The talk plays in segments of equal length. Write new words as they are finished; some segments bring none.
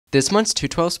This month's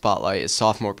 212 Spotlight is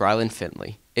sophomore Bryant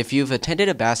Finley. If you've attended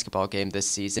a basketball game this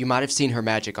season, you might have seen her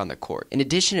magic on the court. In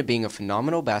addition to being a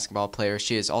phenomenal basketball player,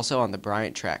 she is also on the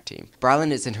Bryant track team.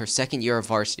 Bryant is in her second year of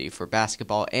varsity for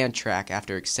basketball and track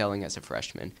after excelling as a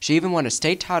freshman. She even won a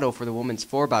state title for the women's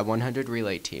 4x100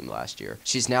 relay team last year.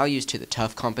 She's now used to the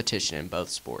tough competition in both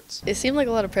sports. It seemed like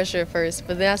a lot of pressure at first,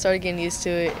 but then I started getting used to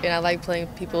it, and I like playing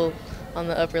people on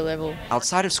the upper level.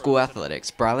 Outside of school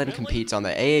athletics, Bryant competes on the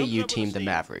AAU team, the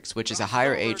Mavericks, which is a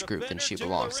higher age group than she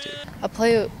belongs to. I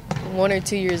play 1 or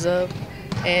 2 years up,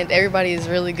 and everybody is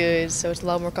really good, so it's a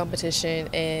lot more competition,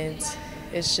 and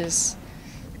it's just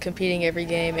competing every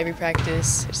game, every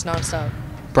practice. It's nonstop.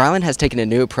 Bryant has taken a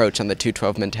new approach on the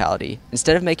 212 mentality.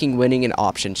 Instead of making winning an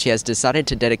option, she has decided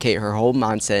to dedicate her whole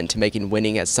mindset into making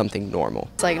winning as something normal.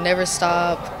 It's like never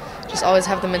stop, just always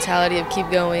have the mentality of keep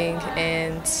going,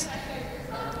 and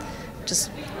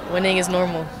just winning is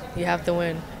normal. You have to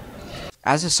win.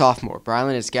 As a sophomore,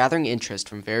 Bryant is gathering interest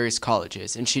from various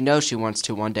colleges, and she knows she wants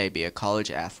to one day be a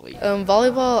college athlete.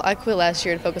 Volleyball, I quit last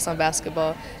year to focus on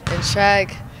basketball. And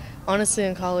track, honestly,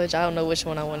 in college, I don't know which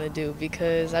one I want to do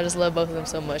because I just love both of them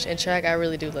so much. And track, I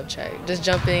really do love track. Just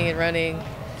jumping and running.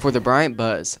 For the Bryant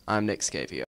Buzz, I'm Skiavo.